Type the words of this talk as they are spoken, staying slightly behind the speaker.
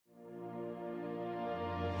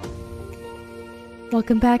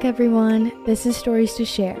Welcome back, everyone. This is Stories to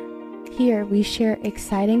Share. Here we share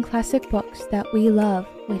exciting classic books that we love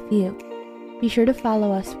with you. Be sure to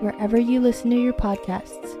follow us wherever you listen to your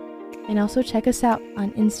podcasts, and also check us out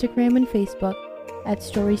on Instagram and Facebook at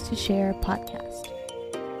Stories to Share Podcast.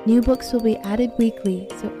 New books will be added weekly,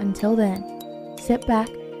 so until then, sit back,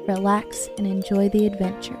 relax, and enjoy the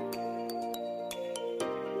adventure.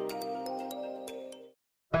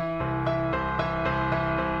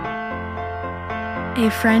 A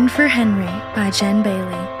Friend for Henry by Jenn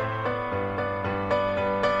Bailey.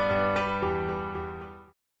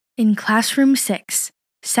 In classroom 6,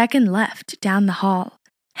 second left down the hall,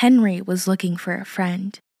 Henry was looking for a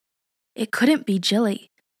friend. It couldn't be Jilly,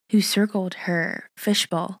 who circled her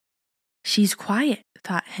fishbowl. She's quiet,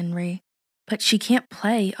 thought Henry, but she can't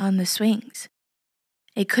play on the swings.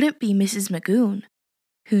 It couldn't be Mrs. Magoon,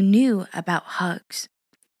 who knew about hugs.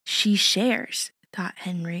 She shares, thought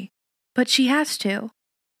Henry, but she has to.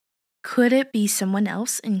 Could it be someone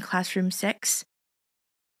else in classroom 6?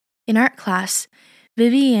 In art class,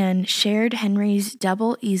 Vivienne shared Henry's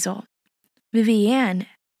double easel. Vivienne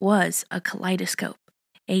was a kaleidoscope,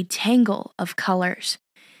 a tangle of colors.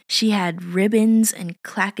 She had ribbons and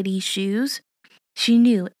clackety shoes. She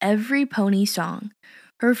knew every pony song.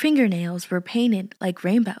 Her fingernails were painted like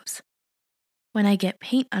rainbows. When I get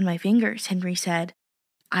paint on my fingers, Henry said,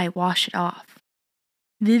 I wash it off.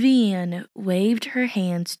 Vivienne waved her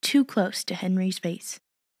hands too close to Henry's face.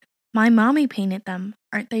 My mommy painted them.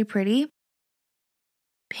 Aren't they pretty?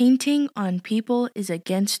 Painting on people is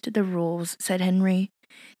against the rules, said Henry.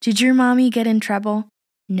 Did your mommy get in trouble?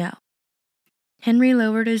 No. Henry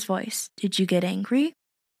lowered his voice. Did you get angry?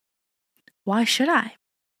 Why should I?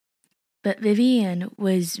 But Vivienne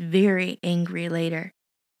was very angry later.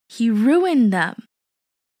 He ruined them.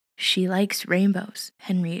 She likes rainbows,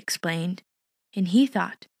 Henry explained, and he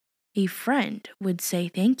thought a friend would say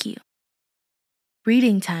thank you.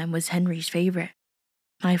 Reading time was Henry's favorite.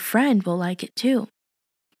 My friend will like it too.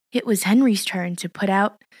 It was Henry's turn to put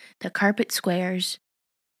out the carpet squares.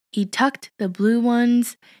 He tucked the blue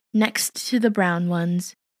ones next to the brown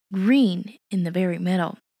ones, green in the very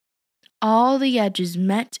middle. All the edges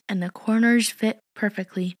met and the corners fit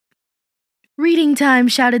perfectly. Reading time,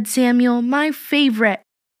 shouted Samuel, my favorite.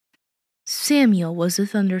 Samuel was a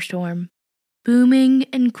thunderstorm, booming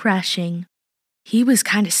and crashing. He was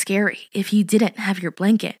kind of scary if you didn't have your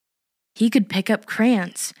blanket. He could pick up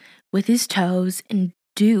crayons with his toes and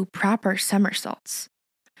do proper somersaults.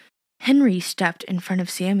 Henry stepped in front of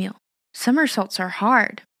Samuel. Somersaults are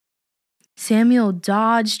hard. Samuel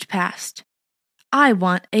dodged past. I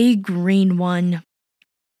want a green one.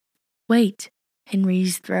 Wait,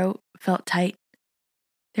 Henry's throat felt tight.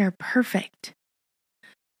 They're perfect.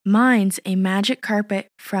 Mine's a magic carpet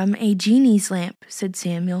from a genie's lamp, said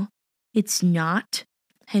Samuel. It's not.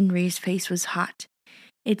 Henry's face was hot.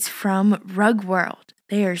 It's from Rug World.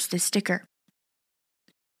 There's the sticker.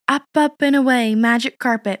 Up, up, and away, magic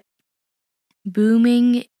carpet.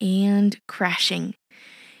 Booming and crashing.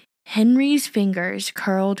 Henry's fingers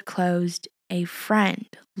curled closed. A friend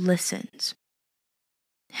listens.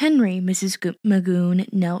 Henry, Mrs.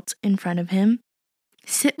 Magoon knelt in front of him.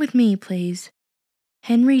 Sit with me, please.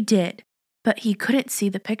 Henry did, but he couldn't see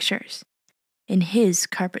the pictures, and his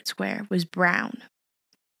carpet square was brown.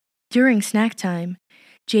 During snack time,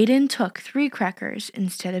 Jaden took 3 crackers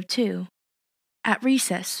instead of 2. At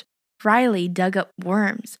recess, Riley dug up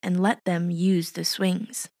worms and let them use the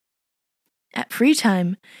swings. At free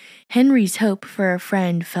time, Henry's hope for a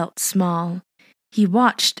friend felt small. He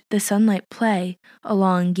watched the sunlight play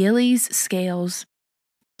along Gilly's scales.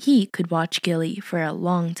 He could watch Gilly for a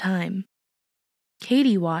long time.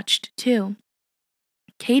 Katie watched, too.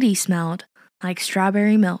 Katie smelled like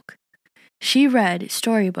strawberry milk. She read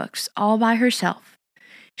storybooks all by herself.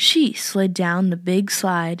 She slid down the big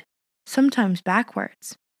slide, sometimes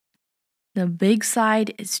backwards. The big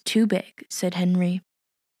slide is too big, said Henry.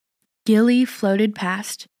 Gilly floated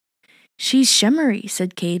past. She's shimmery,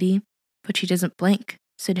 said Katie. But she doesn't blink,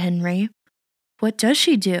 said Henry. What does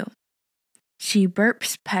she do? She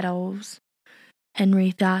burps petals,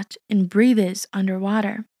 Henry thought, and breathes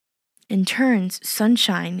underwater, and turns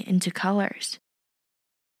sunshine into colors.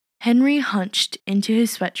 Henry hunched into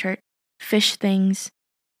his sweatshirt. Fish things.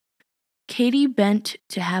 Katie bent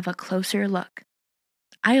to have a closer look.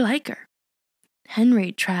 I like her.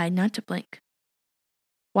 Henry tried not to blink.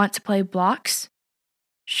 Want to play blocks?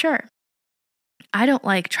 Sure. I don't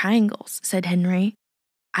like triangles, said Henry.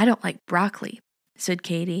 I don't like broccoli, said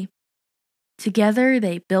Katie. Together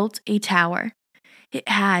they built a tower. It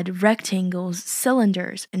had rectangles,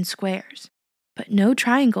 cylinders, and squares, but no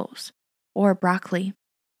triangles or broccoli.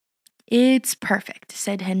 "It's perfect,"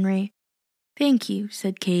 said Henry. "Thank you,"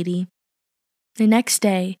 said Katie. The next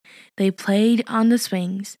day, they played on the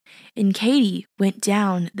swings, and Katie went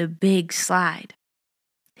down the big slide.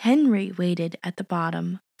 Henry waited at the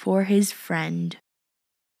bottom for his friend.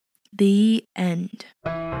 The end.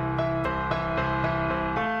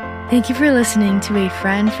 Thank you for listening to A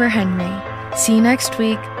Friend for Henry. See you next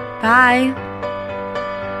week. Bye.